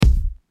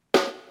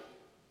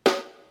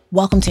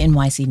Welcome to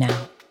NYC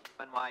Now,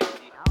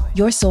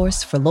 your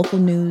source for local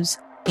news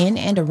in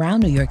and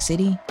around New York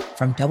City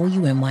from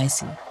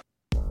WNYC.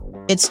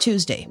 It's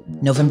Tuesday,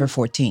 November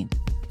 14th.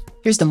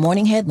 Here's the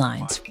morning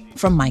headlines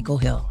from Michael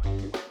Hill.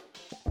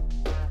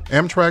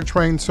 Amtrak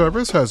train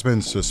service has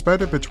been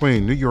suspended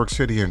between New York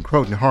City and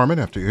Croton-Harmon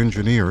after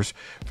engineers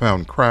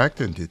found cracked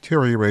and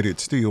deteriorated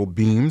steel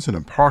beams in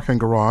a parking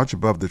garage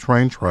above the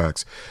train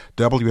tracks.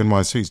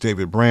 WNYC's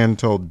David Brand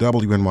told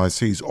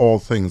WNYC's All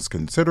Things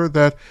Considered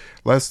that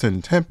less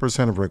than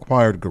 10% of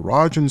required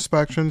garage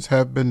inspections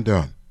have been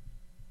done.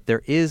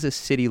 There is a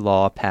city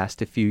law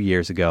passed a few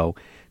years ago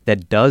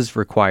that does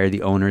require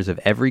the owners of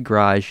every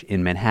garage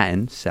in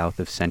Manhattan, south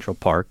of Central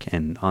Park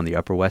and on the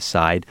Upper West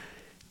Side,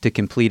 to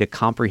complete a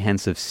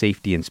comprehensive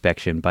safety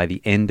inspection by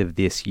the end of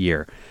this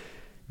year.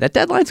 That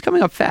deadline's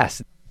coming up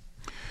fast.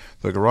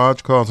 The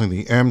garage causing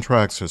the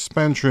Amtrak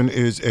suspension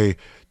is a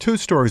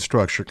two-story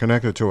structure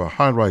connected to a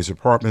high-rise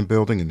apartment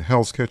building in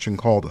Hell's Kitchen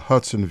called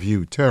Hudson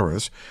View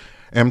Terrace.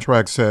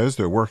 Amtrak says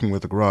they're working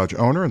with the garage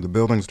owner and the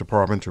buildings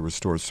department to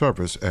restore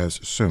service as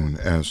soon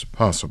as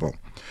possible.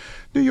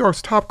 New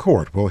York's top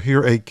court will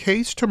hear a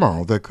case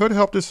tomorrow that could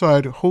help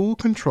decide who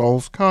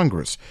controls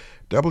Congress.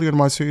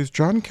 WNYC's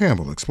John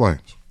Campbell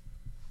explains.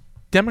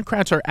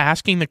 Democrats are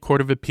asking the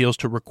Court of Appeals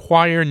to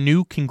require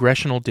new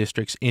congressional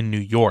districts in New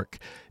York.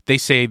 They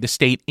say the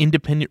State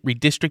Independent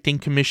Redistricting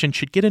Commission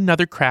should get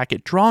another crack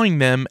at drawing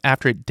them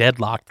after it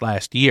deadlocked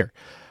last year.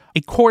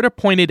 A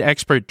court-appointed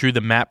expert drew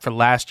the map for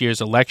last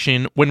year's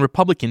election when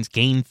Republicans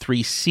gained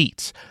 3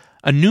 seats.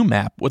 A new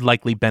map would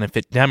likely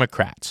benefit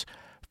Democrats.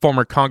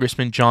 Former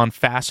Congressman John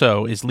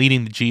Faso is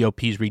leading the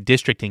GOP's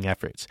redistricting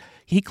efforts.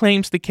 He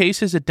claims the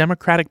case is a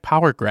Democratic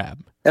power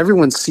grab.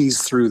 Everyone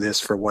sees through this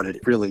for what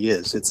it really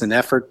is. It's an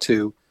effort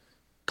to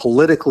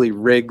politically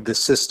rig the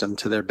system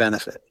to their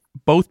benefit.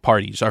 Both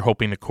parties are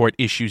hoping the court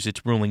issues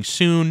its ruling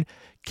soon.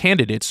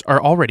 Candidates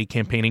are already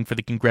campaigning for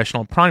the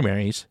congressional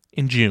primaries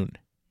in June.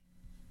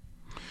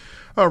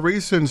 A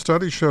recent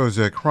study shows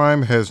that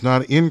crime has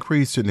not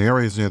increased in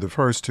areas near the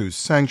first 2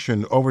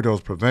 sanctioned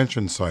overdose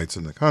prevention sites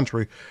in the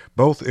country,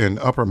 both in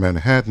Upper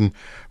Manhattan.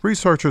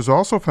 Researchers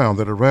also found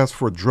that arrests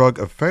for drug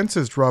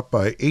offenses dropped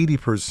by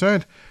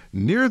 80%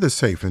 near the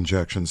safe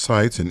injection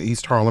sites in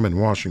East Harlem and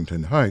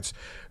Washington Heights.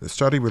 The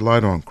study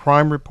relied on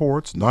crime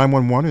reports,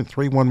 911 and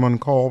 311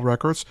 call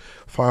records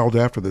filed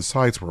after the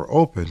sites were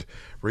opened.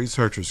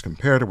 Researchers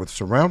compared it with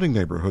surrounding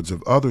neighborhoods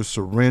of other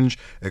syringe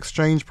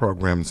exchange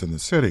programs in the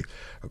city.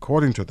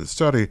 According to the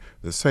study,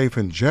 the safe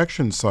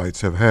injection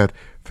sites have had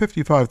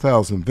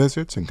 55,000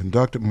 visits and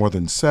conducted more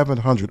than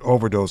 700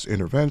 overdose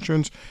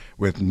interventions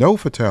with no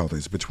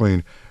fatalities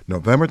between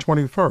November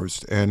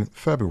 21st and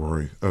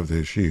February of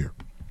this year.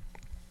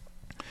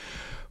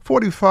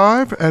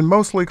 45 and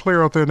mostly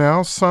clear out there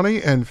now,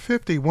 sunny and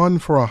 51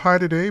 for a high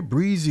today,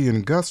 breezy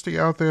and gusty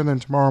out there, and then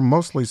tomorrow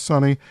mostly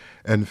sunny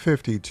and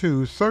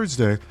 52.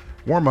 Thursday,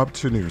 warm up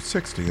to near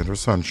 60 under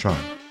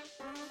sunshine.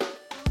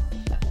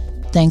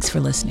 Thanks for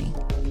listening.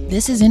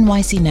 This is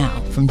NYC Now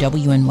from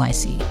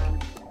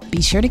WNYC.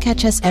 Be sure to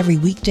catch us every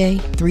weekday,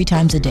 3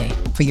 times a day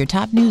for your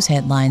top news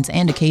headlines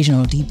and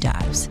occasional deep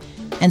dives.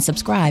 And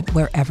subscribe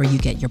wherever you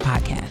get your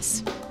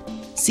podcasts.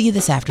 See you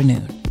this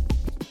afternoon.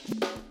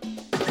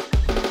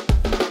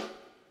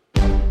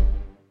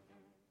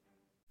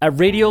 At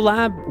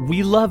Radiolab,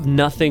 we love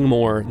nothing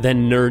more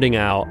than nerding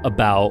out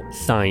about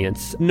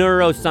science,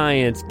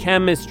 neuroscience,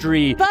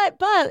 chemistry.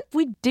 But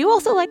we do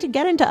also like to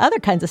get into other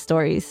kinds of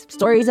stories.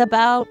 Stories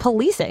about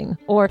policing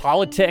or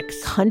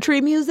politics,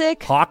 country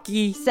music,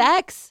 hockey,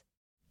 sex,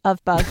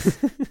 of bugs.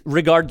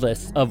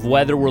 Regardless of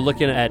whether we're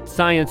looking at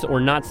science or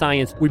not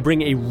science, we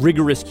bring a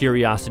rigorous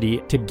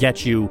curiosity to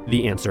get you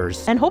the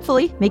answers. And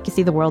hopefully make you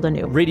see the world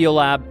anew.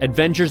 Radiolab,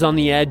 adventures on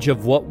the edge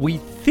of what we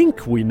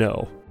think we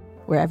know.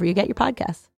 Wherever you get your podcasts.